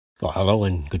Well, hello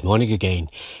and good morning again.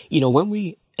 When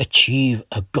we achieve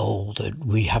a goal that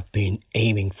we have been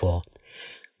aiming for,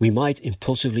 we might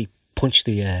impulsively punch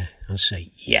the air and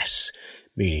say, yes,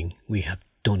 meaning we have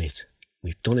done it.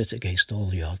 We've done it against all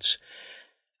the odds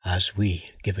as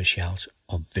we give a shout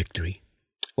of victory.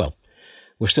 Well,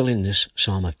 we're still in this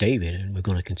Psalm of David and we're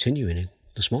going to continue in it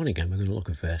this morning, and we're going to look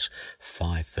at verse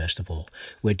 5 first of all,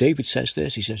 where David says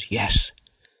this. He says, yes,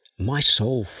 my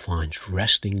soul finds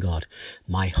rest in God.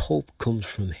 My hope comes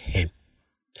from him.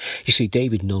 You see,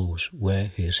 David knows where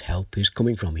his help is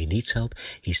coming from. He needs help.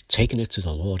 He's taken it to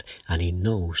the Lord and he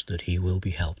knows that he will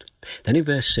be helped. Then in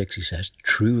verse 6 he says,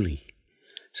 truly.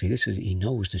 See, he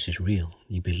knows this is real.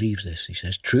 He believes this. He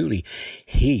says, truly,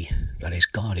 he, that is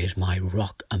God, is my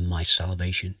rock and my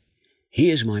salvation. He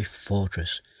is my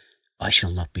fortress. I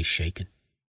shall not be shaken.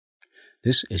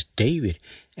 This is David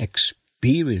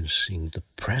experiencing the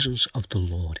presence of the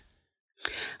Lord.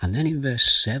 And then in verse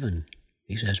 7,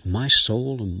 he says, my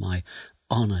soul and my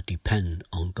honor depend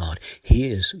on God. He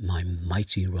is my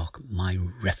mighty rock, my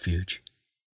refuge.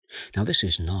 Now, this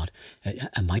is not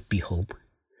a might-be hope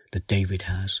that David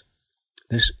has.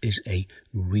 This is a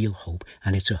real hope,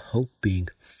 and it's a hope being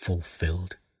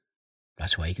fulfilled.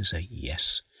 That's why he can say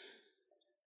yes.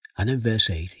 And then verse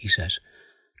 8, he says,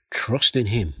 trust in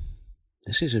him.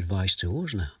 This is advice to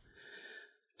us now.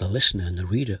 The listener and the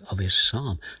reader of his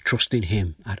psalm, trust in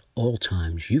him at all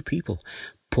times. You people,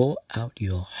 pour out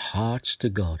your hearts to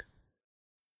God,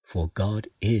 for God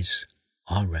is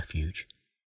our refuge.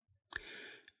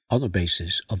 On the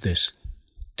basis of this,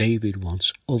 David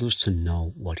wants others to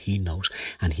know what he knows,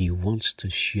 and he wants to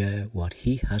share what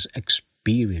he has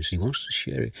experienced. He wants to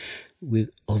share it with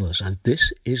others, and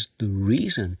this is the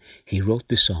reason he wrote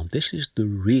this psalm. This is the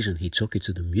reason he took it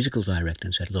to the musical director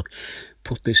and said, look,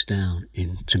 put this down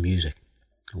into music.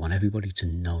 I want everybody to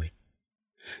know it.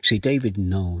 See, David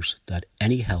knows that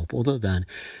any help other than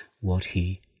what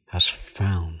he has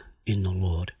found in the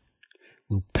Lord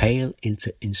will pale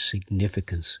into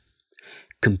insignificance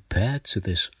compared to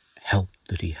this help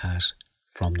that he has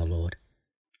from the Lord.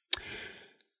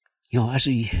 As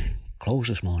he closes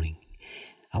this morning,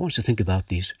 I want us to think about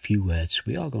these few words.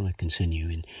 We are going to continue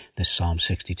in this Psalm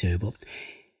 62, but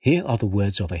here are the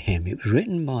words of a hymn. It was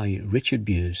written by Richard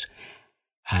Bewes,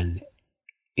 and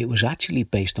it was actually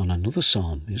based on another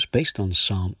psalm. It was based on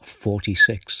Psalm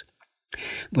 46,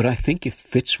 but I think it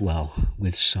fits well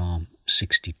with Psalm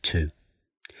 62.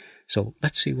 So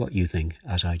let's see what you think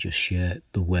as I just share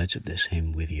the words of this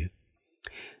hymn with you.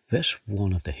 Verse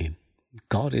 1 of the hymn.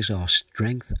 God is our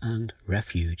strength and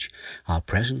refuge, our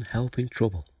present help in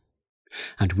trouble.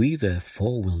 And we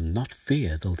therefore will not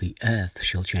fear, though the earth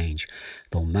shall change,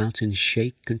 though mountains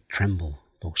shake and tremble,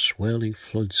 though swirling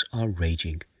floods are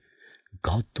raging.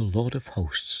 God, the Lord of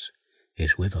hosts,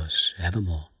 is with us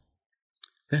evermore.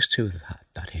 Verse 2 of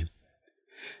that hymn.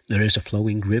 There is a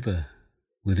flowing river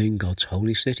within God's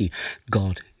holy city.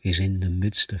 God is in the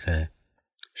midst of her.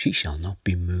 She shall not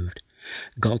be moved.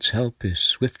 God's help is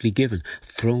swiftly given.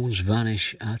 Thrones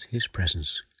vanish at his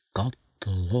presence. God, the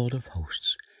Lord of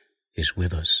hosts, is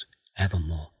with us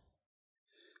evermore.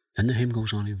 Then the hymn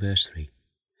goes on in verse 3.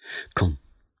 Come,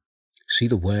 see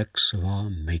the works of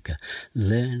our Maker.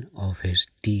 Learn of his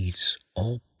deeds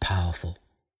all powerful.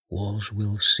 Wars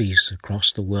will cease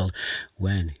across the world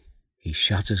when he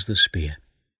shatters the spear.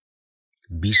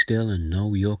 Be still and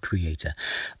know your Creator.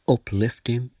 Uplift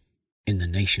him in the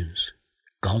nations.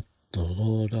 God, the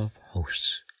Lord of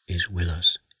hosts, is with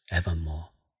us evermore.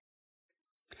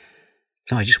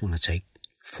 Now I just want to take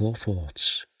 4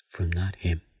 thoughts from that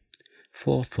hymn.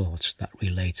 4 thoughts that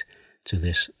relate to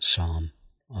this Psalm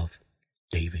of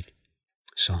David,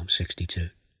 Psalm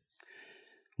 62.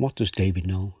 What does David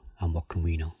know and what can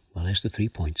we know? Well, here's the 3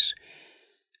 points.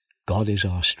 God is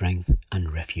our strength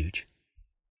and refuge.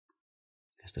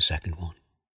 There's the second one.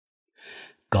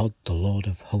 God, the Lord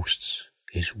of hosts,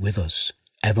 is with us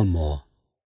evermore.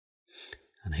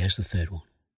 And here's the third one.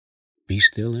 Be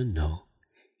still and know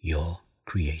your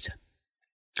Creator.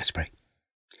 Let's pray.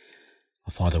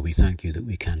 Our Father, we thank you that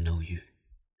we can know you.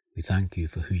 We thank you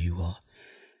for who you are,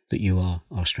 that you are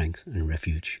our strength and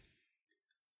refuge.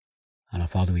 And our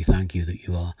Father, we thank you that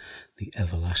you are the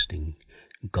everlasting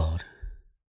God.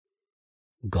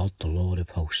 God, the Lord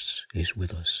of hosts, is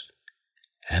with us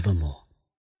evermore.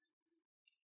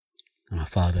 And our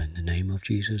Father, in the name of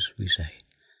Jesus, we say,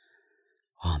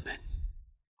 Amen.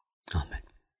 Amen.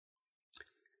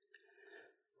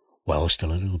 Well,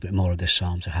 still a little bit more of this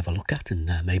psalm to have a look at, and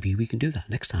maybe we can do that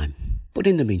next time. But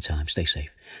in the meantime, stay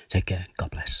safe. Take care. God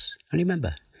bless. And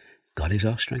remember, God is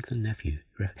our strength and refuge.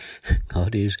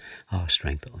 God is our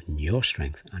strength, and your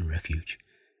strength and refuge.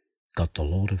 God the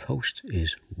Lord of hosts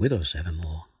is with us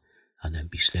evermore. And then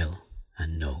be still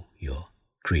and know your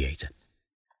Creator.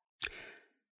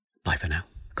 Bye for now.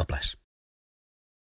 God bless.